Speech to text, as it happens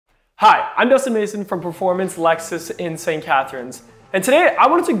Hi, I'm Dustin Mason from Performance Lexus in St. Catharines. And today I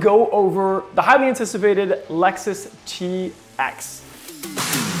wanted to go over the highly anticipated Lexus TX.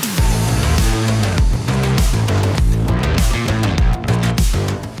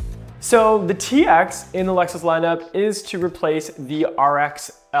 So the TX in the Lexus lineup is to replace the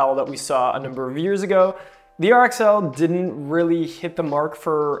RXL that we saw a number of years ago. The RXL didn't really hit the mark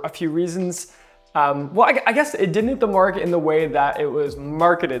for a few reasons. I guess it didn't hit the mark in the way that it was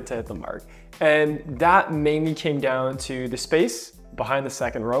marketed to hit the mark. And that mainly came down to the space behind the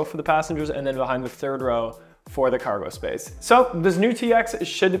second row for the passengers and then behind the third row for the cargo space. So this new TX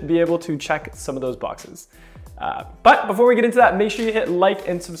should be able to check some of those boxes. But before we get into that, make sure you hit like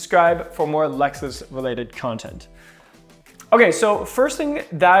and subscribe for more Lexus related content. Okay, so first thing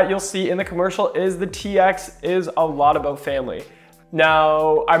that you'll see in the commercial is the TX is a lot about family.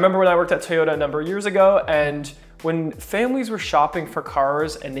 Now, I remember when I worked at Toyota a number of years ago, and when families were shopping for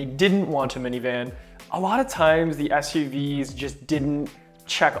cars and they didn't want a minivan, a lot of times the SUVs just didn't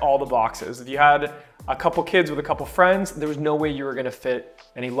check all the boxes. If you had a couple kids with a couple friends, there was no way you were gonna fit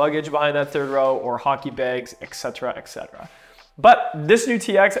any luggage behind that third row or hockey bags, etc., etc. But this new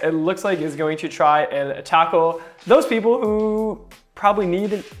TX, it looks like is going to try and tackle those people who probably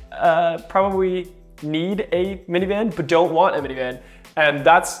need a minivan, but don't want a minivan. And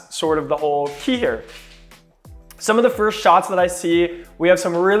that's sort of the whole key here. Some of the first shots that I see, we have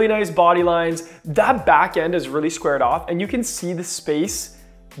some really nice body lines. That back end is really squared off and you can see the space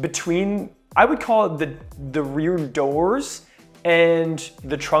between, I would call it the rear doors and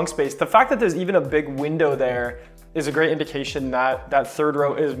the trunk space. The fact that there's even a big window there is a great indication that that third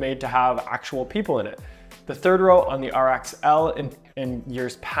row is made to have actual people in it. The third row on the RXL in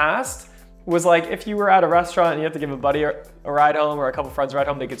years past was like if you were at a restaurant and you have to give a buddy a ride home or a couple friends a ride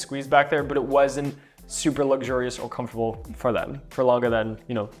home, they could squeeze back there, but it wasn't super luxurious or comfortable for them for longer than,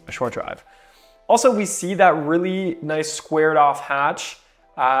 you know, a short drive. Also, we see that really nice squared off hatch.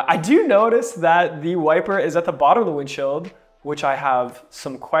 I do notice that the wiper is at the bottom of the windshield, which I have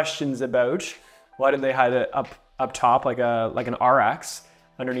some questions about. Why didn't they hide it up top like an RX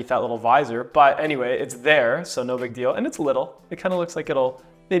underneath that little visor? But anyway, it's there, so no big deal. And it's little. It kind of looks like it'll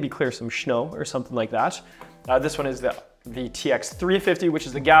maybe clear some snow or something like that. This one is the TX 350, which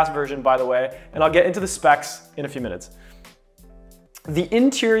is the gas version, by the way, and I'll get into the specs in a few minutes. The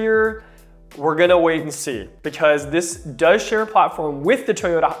interior, we're gonna wait and see, because this does share a platform with the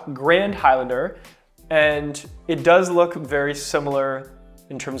Toyota Grand Highlander, and it does look very similar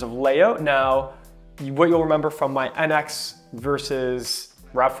in terms of layout. Now, what you'll remember from my NX versus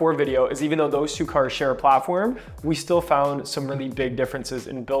RAV4 video is even though those two cars share a platform, we still found some really big differences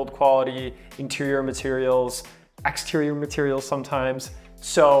in build quality, interior materials, exterior materials sometimes.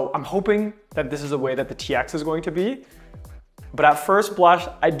 So I'm hoping that this is the way that the TX is going to be. But at first blush,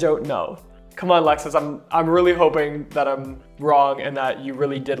 I don't know. Come on, Lexus, I'm really hoping that I'm wrong and that you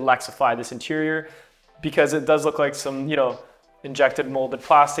really did Lexify this interior, because it does look like some, you know, injected molded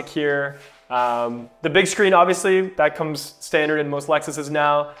plastic here. The big screen, obviously, that comes standard in most Lexuses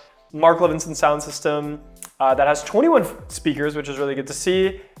now. Mark Levinson sound system that has 21 speakers, which is really good to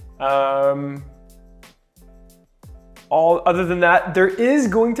see. Other than that, there is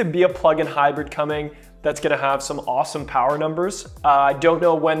going to be a plug-in hybrid coming that's gonna have some awesome power numbers. I don't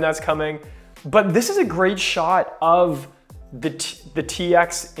know when that's coming, but this is a great shot of the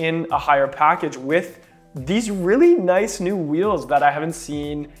TX in a higher package with these really nice new wheels that I haven't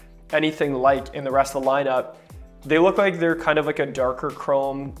seen anything like in the rest of the lineup. They look like they're kind of like a darker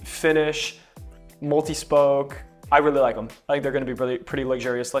chrome finish, multi-spoke. I really like them. I think they're gonna be really pretty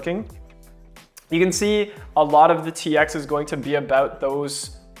luxurious looking. You can see a lot of the TX is going to be about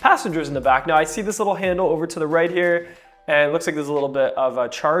those passengers in the back. Now I see this little handle over to the right here, and it looks like there's a little bit of a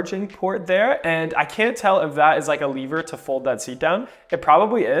charging port there, and I can't tell if that is like a lever to fold that seat down. It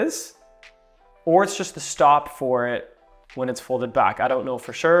probably is, or it's just the stop for it when it's folded back. I don't know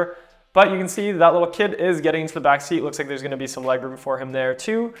for sure, but you can see that little kid is getting into the back seat. Looks like there's gonna be some legroom for him there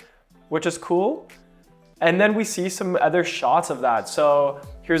too, which is cool. And then we see some other shots of that. So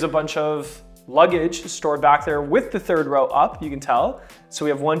here's a bunch of luggage stored back there with the third row up, you can tell. So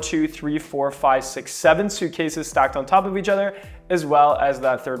we have 1, 2, 3, 4, 5, 6, 7 suitcases stacked on top of each other, as well as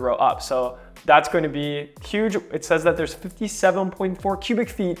that third row up. So that's going to be huge. It says that there's 57.4 cubic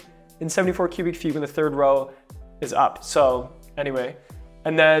feet and 74 cubic feet when the third row is up. So anyway,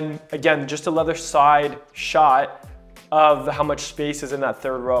 and then again, just a leather side shot of how much space is in that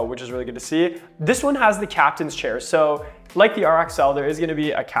third row, which is really good to see. This one has the captain's chair. So like the RXL, there is gonna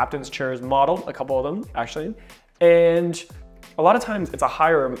be a captain's chairs model, a couple of them actually. And a lot of times it's a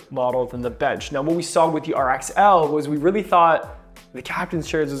higher model than the bench. Now what we saw with the RXL was we really thought the captain's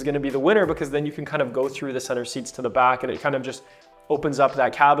chairs is gonna be the winner because then you can kind of go through the center seats to the back and it kind of just opens up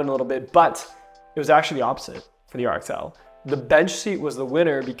that cabin a little bit, but it was actually the opposite for the RXL. The bench seat was the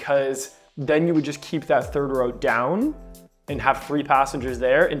winner because then you would just keep that third row down and have 3 passengers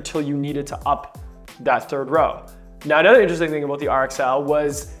there until you needed to up that third row. Now, another interesting thing about the RXL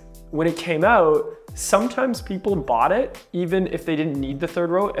was when it came out, sometimes people bought it even if they didn't need the third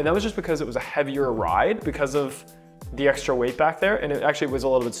row, and that was just because it was a heavier ride because of the extra weight back there, and it actually was a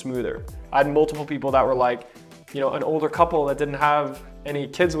little bit smoother. I had multiple people that were like, you know, an older couple that didn't have any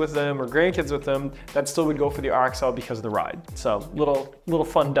kids with them or grandkids with them that still would go for the RXL because of the ride. So little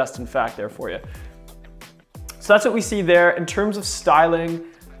fun Dustin fact there for you. So that's what we see there. In terms of styling,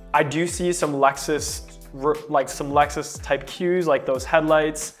 I do see some Lexus type cues, like those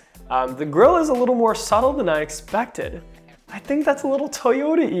headlights. The grille is a little more subtle than I expected. I think that's a little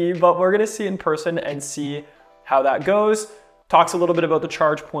Toyota-y, but we're gonna see in person and see how that goes. Talks a little bit about the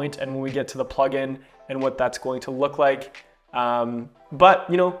charge point and when we get to the plug-in and what that's going to look like. But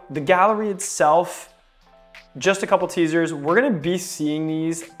you know, the gallery itself, just a couple teasers. We're gonna be seeing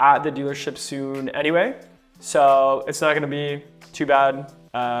these at the dealership soon anyway. So it's not gonna be too bad,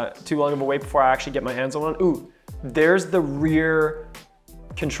 too long of a wait before I actually get my hands on one. Ooh, there's the rear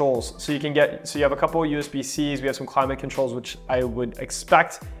controls. So you have a couple USB-Cs, we have some climate controls, which I would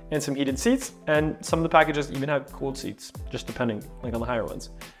expect, and some heated seats, and some of the packages even have cooled seats, just depending, like on the higher ones.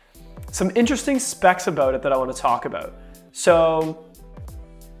 Some interesting specs about it that I want to talk about. So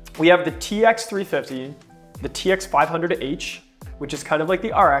we have the TX 350, the TX 500H, which is kind of like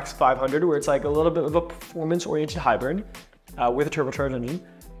the RX 500, where it's like a little bit of a performance-oriented hybrid with a turbocharged engine.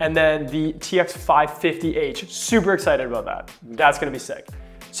 And then the TX 550H, super excited about that. That's gonna be sick.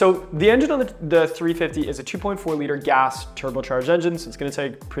 So the engine on the 350 is a 2.4 liter gas turbocharged engine, so it's gonna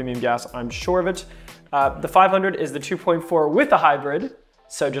take premium gas, I'm sure of it. The 500 is the 2.4 with a hybrid,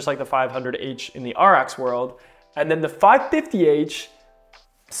 so just like the 500H in the RX world. And then the 550H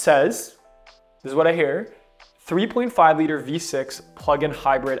says, this is what I hear, 3.5 liter V6 plug-in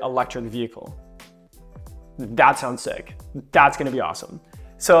hybrid electric vehicle. That sounds sick. That's gonna be awesome.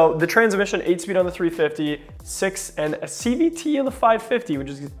 So the transmission, 8-speed on the 350, 6 and a CVT on the 550,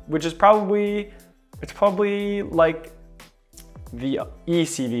 which is probably, it's probably like the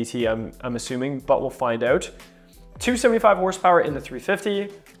eCVT, I'm assuming, but we'll find out. 275 horsepower in the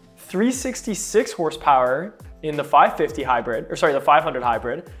 350, 366 horsepower in the 550 hybrid, or sorry, the 500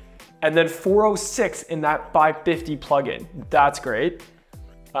 hybrid, and then 406 in that 550 plug-in. That's great.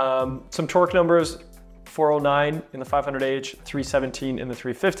 Some torque numbers, 409 in the 500H, 317 in the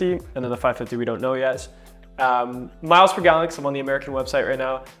 350, and then the 550 we don't know yet. Miles per gallon, because I'm on the American website right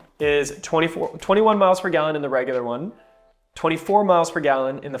now, is 21 miles per gallon in the regular one, 24 miles per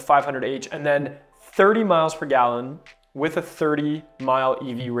gallon in the 500H, and then 30 miles per gallon with a 30-mile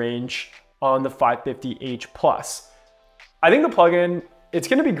EV range on the 550H Plus. I think the plug-in, it's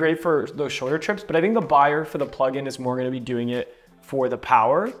gonna be great for those shorter trips, but I think the buyer for the plug-in is more gonna be doing it for the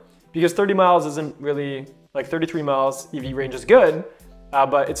power, because 30 miles isn't really, like 33 miles EV range is good,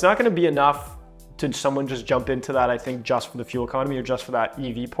 but it's not gonna be enough to someone just jump into that, I think, just for the fuel economy or just for that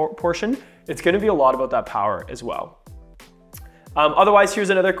EV portion. It's gonna be a lot about that power as well. Otherwise, here's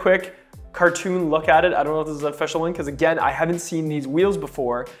another quick cartoon look at it. I don't know if this is an official one, because again, I haven't seen these wheels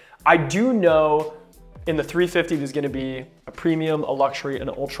before. I do know in the 350, there's gonna be a premium, a luxury, an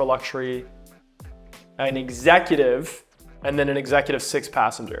ultra luxury, an executive, and then an executive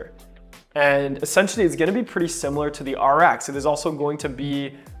 6-passenger. And essentially it's gonna be pretty similar to the RX. It is also going to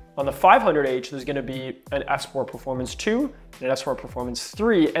be, on the 500H, there's gonna be an S4 Performance 2 and an S4 Performance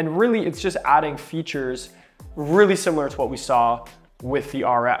 3. And really it's just adding features really similar to what we saw with the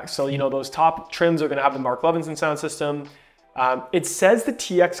RX. So, you know, those top trims are gonna have the Mark Levinson sound system. It says the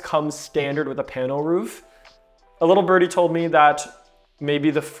TX comes standard with a panel roof. A little birdie told me that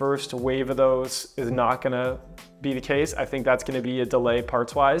maybe the first wave of those is not gonna be the case. I think that's gonna be a delay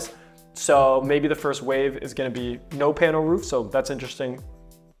parts-wise. So maybe the first wave is gonna be no panel roof, so that's interesting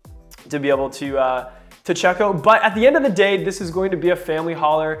to be able to check out. But at the end of the day, this is going to be a family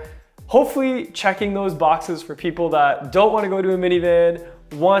hauler. Hopefully checking those boxes for people that don't wanna go to a minivan,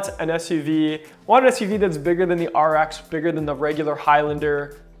 want an SUV that's bigger than the RX, bigger than the regular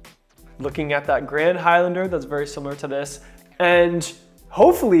Highlander, looking at that Grand Highlander that's very similar to this, and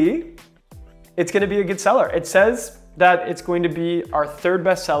hopefully it's gonna be a good seller. It says that it's going to be our 3rd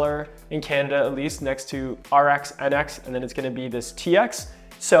best seller in Canada, at least, next to RX, NX, and then it's gonna be this TX.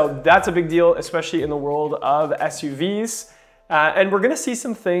 So that's a big deal, especially in the world of SUVs. And we're gonna see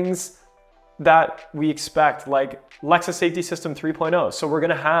some things that we expect, like Lexus Safety System 3.0. So we're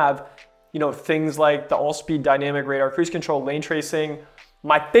gonna have you know, things like the all-speed dynamic radar cruise control, lane tracing.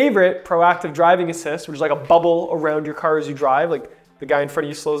 My favorite, proactive driving assist, which is like a bubble around your car as you drive, like the guy in front of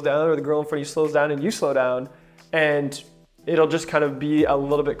you slows down or the girl in front of you slows down and you slow down, and it'll just kind of be a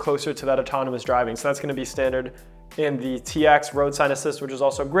little bit closer to that autonomous driving. So that's gonna be standard in the TX. Road sign assist, which is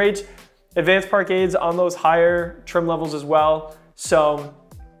also great. Advanced park aids on those higher trim levels as well. So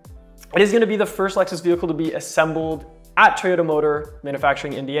it is gonna be the first Lexus vehicle to be assembled at Toyota Motor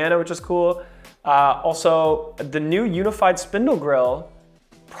Manufacturing Indiana, which is cool. Also, the new unified spindle grille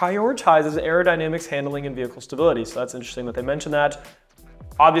prioritizes aerodynamics, handling, and vehicle stability. So that's interesting that they mentioned that.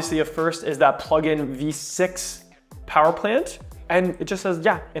 Obviously, a first is that plug-in V6 power plant. And it just says,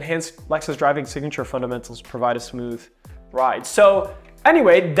 yeah, enhanced Lexus driving signature fundamentals, provide a smooth ride. So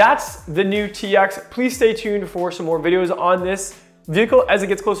anyway, that's the new TX. Please stay tuned for some more videos on this vehicle as it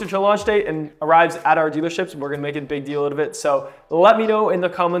gets closer to launch date and arrives at our dealerships. We're gonna make a big deal out of it. So let me know in the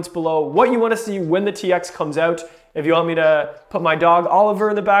comments below what you wanna see when the TX comes out. If you want me to put my dog Oliver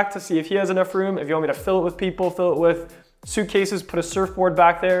in the back to see if he has enough room, if you want me to fill it with people, fill it with suitcases, put a surfboard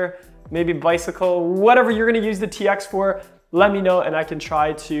back there, maybe bicycle, whatever you're gonna use the TX for, let me know and I can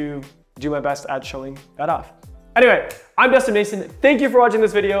try to do my best at showing that off. Anyway, I'm Dustin Mason. Thank you for watching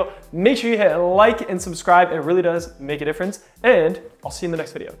this video. Make sure you hit like and subscribe. It really does make a difference. And I'll see you in the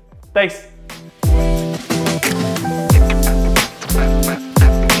next video. Thanks.